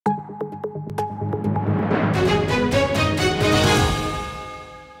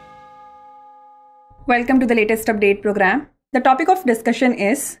Welcome to the latest update program. The topic of discussion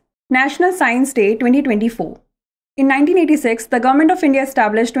is National Science Day 2024. In 1986, the Government of India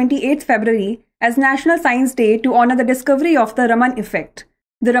established 28th February as National Science Day to honor the discovery of the Raman Effect.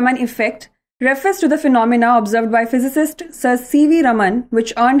 The Raman Effect refers to the phenomena observed by physicist Sir CV Raman,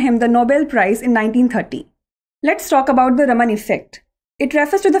 which earned him the Nobel Prize in 1930. Let's talk about the Raman Effect. It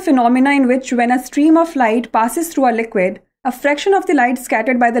refers to the phenomena in which when a stream of light passes through a liquid, a fraction of the light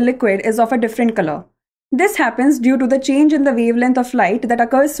scattered by the liquid is of a different color. This happens due to the change in the wavelength of light that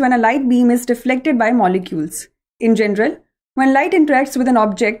occurs when a light beam is deflected by molecules. In general, when light interacts with an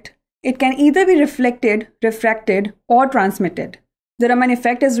object, it can either be reflected, refracted, or transmitted. The Raman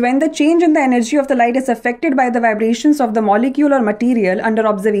effect is when the change in the energy of the light is affected by the vibrations of the molecule or material under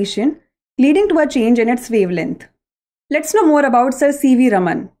observation, leading to a change in its wavelength. Let's know more about Sir CV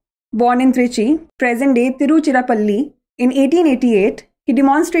Raman. Born in Trichy, present-day Tiruchirappalli, in 1888, he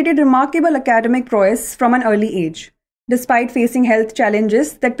demonstrated remarkable academic prowess from an early age. Despite facing health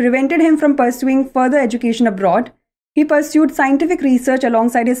challenges that prevented him from pursuing further education abroad, he pursued scientific research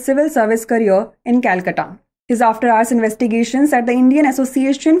alongside his civil service career in Calcutta. His after-hours investigations at the Indian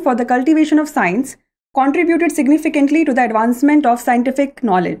Association for the Cultivation of Science contributed significantly to the advancement of scientific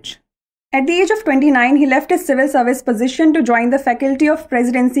knowledge. At the age of 29, he left his civil service position to join the faculty of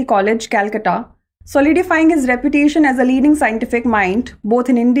Presidency College, Calcutta, solidifying his reputation as a leading scientific mind both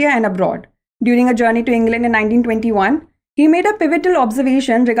in India and abroad. During a journey to England in 1921, he made a pivotal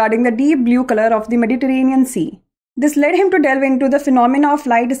observation regarding the deep blue color of the Mediterranean Sea. This led him to delve into the phenomena of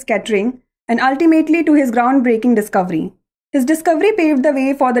light scattering and ultimately to his groundbreaking discovery. His discovery paved the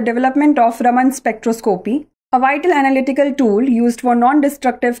way for the development of Raman spectroscopy, a vital analytical tool used for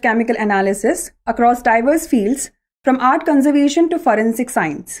non-destructive chemical analysis across diverse fields from art conservation to forensic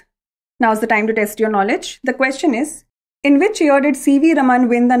science. Now's the time to test your knowledge. The question is, in which year did CV Raman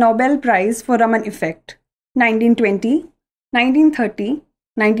win the Nobel Prize for Raman Effect? 1920, 1930,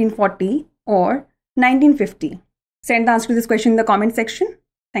 1940 or 1950? Send the answer to this question in the comment section.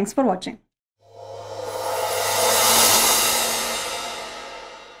 Thanks for watching.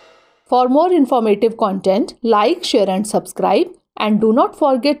 For more informative content, like, share and subscribe, and do not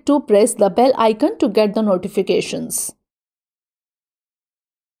forget to press the bell icon to get the notifications.